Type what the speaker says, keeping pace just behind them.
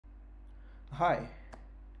Hi,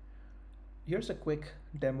 here's a quick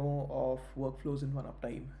demo of workflows in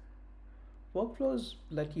OneUptime. Workflows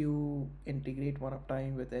let you integrate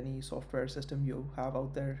OneUptime with any software system you have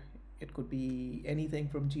out there. It could be anything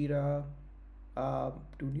from Jira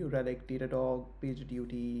to New Relic, Datadog,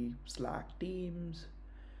 PagerDuty, Slack, Teams.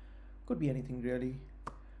 Could be anything really.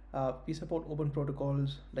 We support open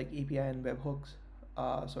protocols like API and webhooks.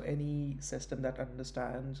 So any system that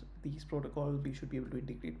understands these protocols, we should be able to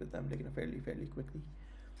integrate with them like fairly quickly.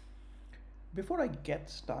 Before I get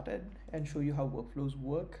started and show you how workflows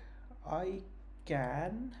work, I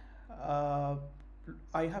can, uh,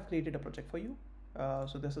 I have created a project for you.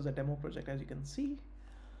 So this is a demo project, as you can see.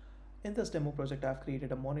 In this demo project, I've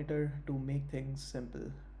created a monitor to make things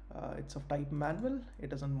simple. It's of type manual. It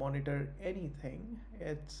doesn't monitor anything.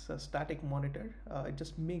 It's a static monitor. It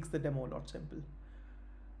just makes the demo a lot simple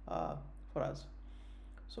uh, for us.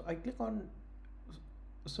 So I click on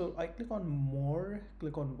more,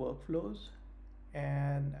 click on workflows,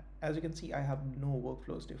 and as you can see, I have no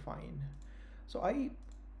workflows defined. So I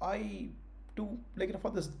do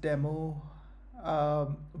for this demo,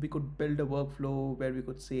 we could build a workflow where we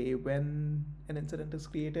could say when an incident is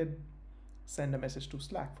created, send a message to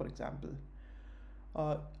Slack, for example.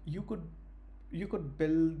 Uh, you could you could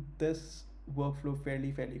build this workflow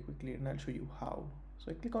fairly quickly, and I'll show you how. So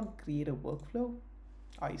I click on create a workflow.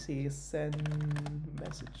 I say send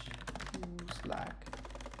message to Slack.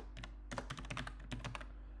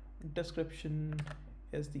 Description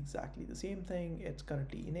is exactly the same thing. It's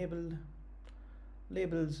currently enabled.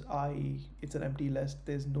 Labels, it's an empty list.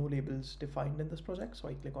 There's no labels defined in this project. So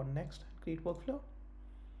I click on next, create workflow.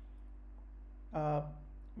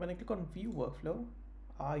 When I click on view workflow,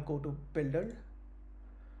 I go to builder.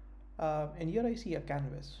 And here I see a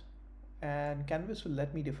canvas. And canvas will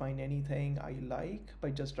let me define anything I like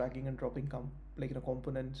by just dragging and dropping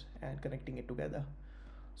components and connecting it together.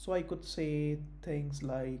 So I could say things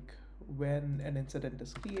like when an incident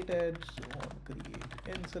is created, so on create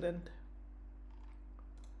incident.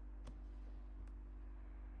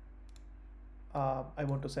 I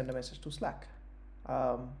want to send a message to Slack.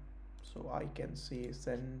 So I can say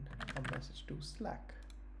send a message to Slack.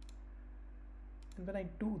 And when I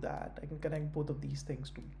do that, I can connect both of these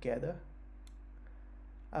things together.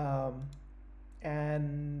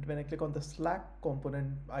 And when I click on the Slack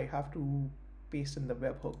component, I have to paste in the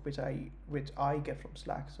webhook, which I get from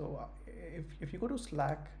Slack. So if you go to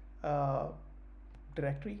Slack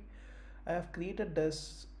directory, I have created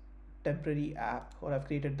this temporary app, or I've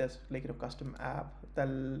created this custom app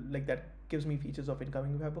that gives me features of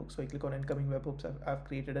incoming webhooks. So I click on incoming webhooks. I've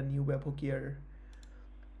created a new webhook here.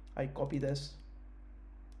 I copy this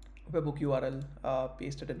webhook URL,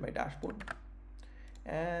 paste it in my dashboard,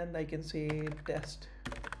 and I can say test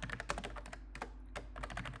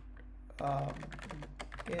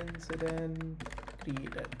incident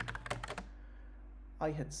created.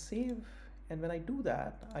 I hit save, and when I do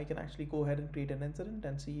that, I can actually go ahead and create an incident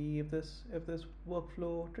and see if this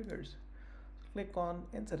workflow triggers. Click on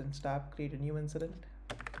incidents tab, create a new incident,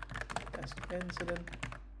 test incident.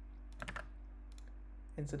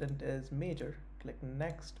 Incident is major. Click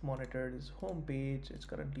next, monitor this home page. It's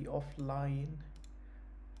currently offline.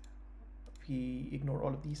 We ignore all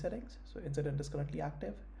of these settings. So incident is currently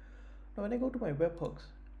active. Now when I go to my webhooks,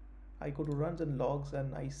 I go to runs and logs,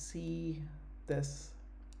 and I see this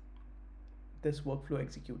workflow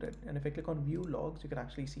executed. And if I click on view logs, you can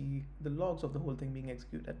actually see the logs of the whole thing being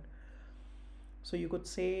executed. So you could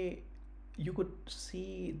see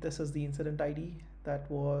this is the incident ID that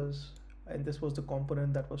was, and this was the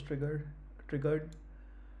component that was triggered.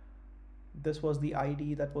 This was the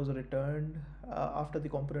ID that was returned after the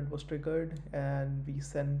component was triggered, and we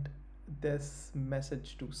sent this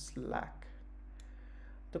message to Slack.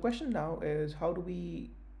 The question now is, how do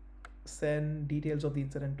we send details of the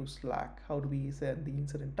incident to Slack? How do we send the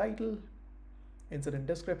incident title, incident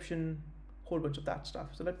description, whole bunch of that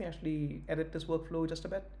stuff? So let me actually edit this workflow just a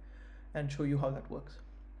bit and show you how that works.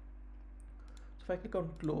 So if I click on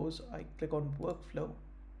close, I click on workflow,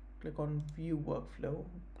 click on view workflow,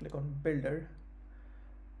 click on builder,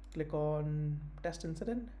 click on test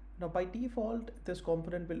incident. Now by default, this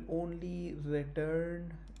component will only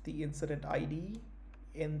return the incident ID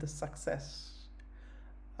in the success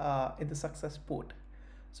port.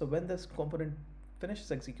 So when this component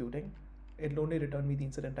finishes executing, it'll only return me the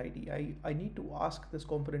incident ID. I need to ask this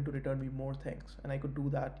component to return me more things, and I could do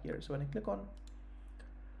that here. So when I click on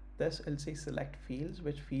this, it'll say select fields.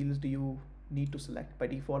 Which fields do you need to select? By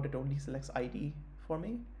default, it only selects ID for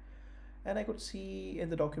me. And I could see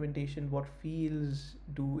in the documentation what fields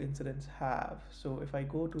do incidents have. So if I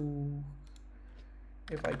go to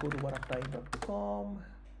If I go to oneuptime.com,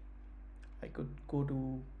 I could go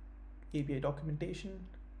to API documentation,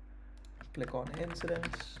 click on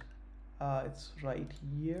incidents. It's right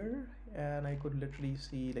here, and I could literally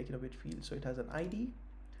see which field. So it has an ID,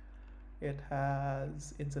 it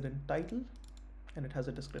has incident title, and it has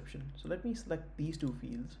a description. So let me select these two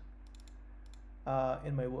fields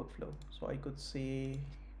in my workflow. So I could say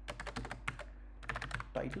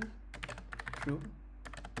title true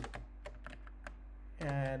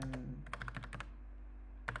and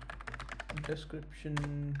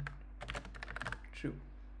description true.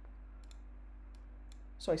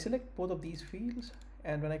 So I select both of these fields,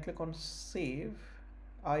 and when I click on save,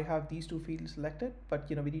 I have these two fields selected, but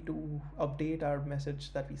we need to update our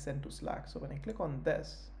message that we sent to Slack. So when I click on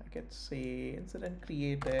this, I could say incident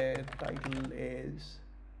created, title is,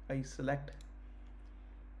 I select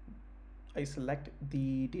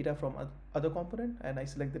the data from other component, and I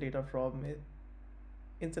select the data from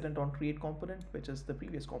incident on create component, which is the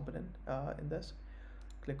previous component in this.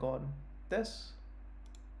 Click on this,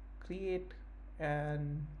 create,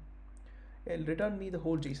 and it'll return me the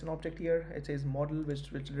whole JSON object here. It says model,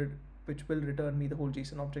 which will return me the whole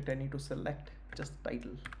JSON object. I need to select just the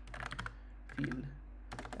title field,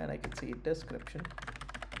 and I can say description.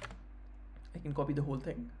 I can copy the whole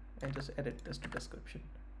thing and just edit this to description.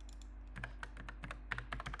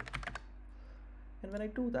 And when I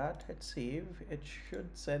do that, hit save, it should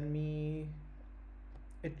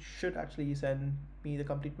actually send me the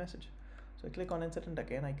complete message. So I click on incident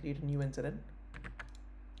again, I create a new incident.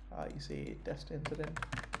 I say test incident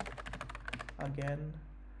again.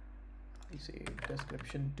 I say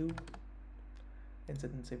description 2.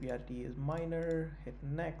 Incident severity is minor. Hit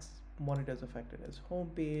next. Monitors affected as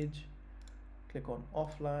home page. Click on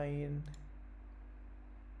offline.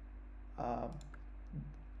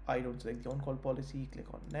 I don't select the on-call policy.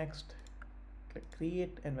 Click on next. Click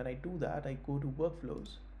create, and when I do that, I go to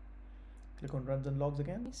workflows. Click on runs and logs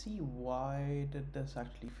again. Let me see why did this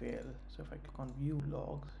actually fail. So if I click on view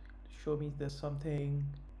logs, show me there's something.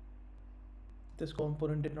 This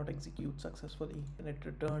component did not execute successfully, and it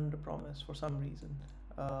returned a promise for some reason.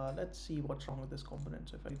 Let's see what's wrong with this component.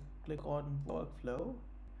 So if I click on workflow,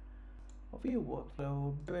 view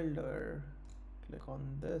workflow builder, click on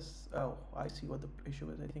this. Oh, I see what the issue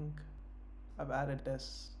is. I think I've added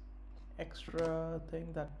this extra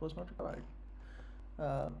thing that was not required.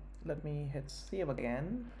 Let me hit save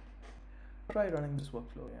again. Try running this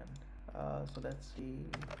workflow again. So let's see,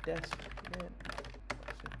 test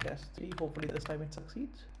 3. Hopefully this time it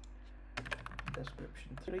succeeds.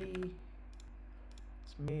 Description 3.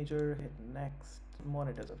 It's major. Hit next.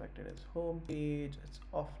 Monitors affected as home page. It's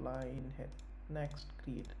offline. Hit next.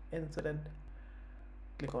 Create incident.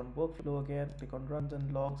 Click on workflow again. Click on runs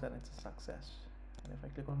and logs, and it's a success. And if I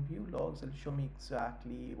click on view logs, it'll show me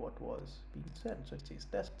exactly what was being sent. So it says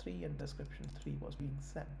test 3 and description 3 was being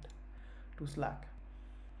sent to Slack.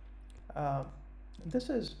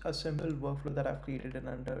 This is a simple workflow that I've created in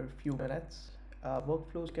under a few minutes.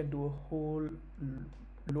 Workflows can do a whole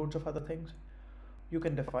loads of other things. You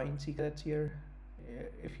can define secrets here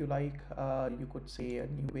if you like. You could say a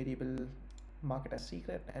new variable, mark it as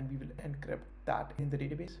secret, and we will encrypt that in the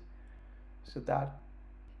database, so that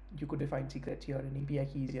you could define secrets here and API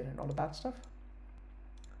keys here and all of that stuff.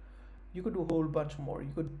 You could do a whole bunch more.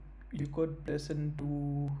 You could listen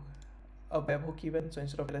to a webhook event. So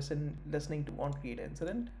instead of listening to on create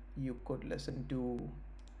incident, you could listen to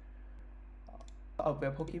a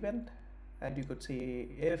webhook event, and you could say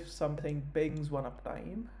if something pings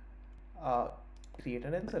OneUptime, create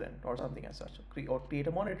an incident or something as such, or create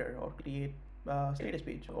a monitor, or create a status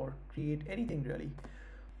page, or create anything really.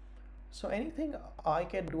 So anything I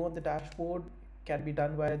can do on the dashboard can be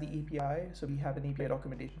done via the API. So we have an API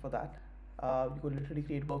documentation for that. You could literally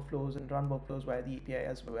create workflows and run workflows via the API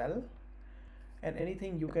as well. And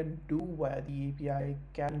anything you can do via the API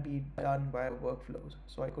can be done via workflows.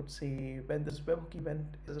 So I could say when this webhook event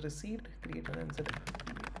is received, create an incident,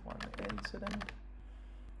 create one incident,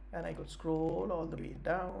 and I could scroll all the way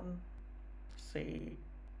down, say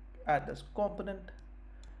add this component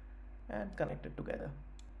and connect it together.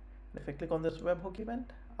 If I click on this webhook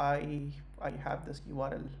event, I have this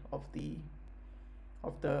URL of the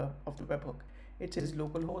webhook. It says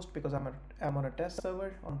localhost because I'm on a test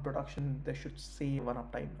server. On production, they should say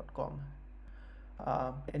oneuptime.com.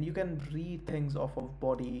 And you can read things off of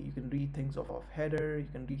body. You can read things off of header. You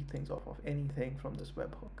can read things off of anything from this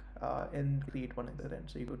webhook and create one incident.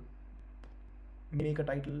 So you could make a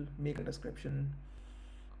title, make a description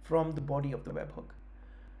from the body of the webhook.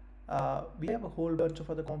 We have a whole bunch of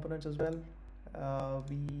other components as well.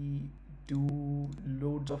 We do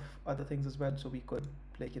loads of other things as well. So we could,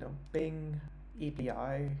 like, ping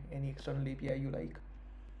API, any external API you like.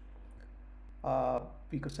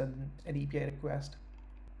 We could send an API request.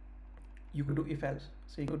 You could do if else.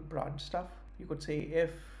 So you could branch stuff. You could say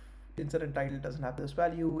if incident title doesn't have this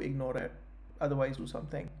value, ignore it. Otherwise, do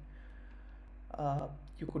something. Uh,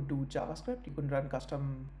 you could do JavaScript. You can run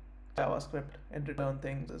custom JavaScript and return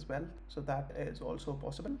things as well. So that is also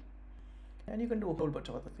possible. And you can do a whole bunch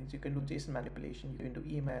of other things. You can do JSON manipulation. You can do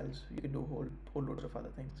emails. You can do whole loads of other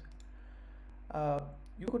things.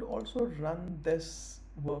 You could also run this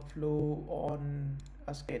workflow on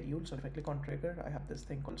a schedule. So if I click on trigger, I have this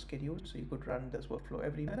thing called schedule. So you could run this workflow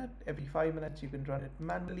every minute, every 5 minutes. You can run it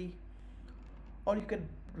manually, or you can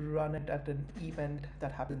run it at an event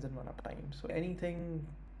that happens in OneUptime. So anything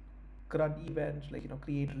CRUD events, like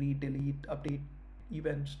create, read, delete, update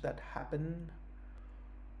events that happen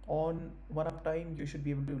on OneUptime, you should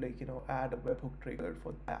be able to add a webhook trigger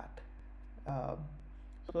for that.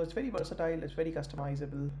 So it's very versatile, it's very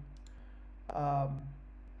customizable.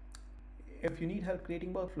 If you need help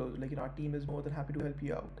creating workflows, our team is more than happy to help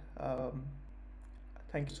you out.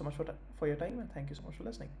 Thank you so much for your time, and thank you so much for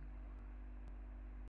listening.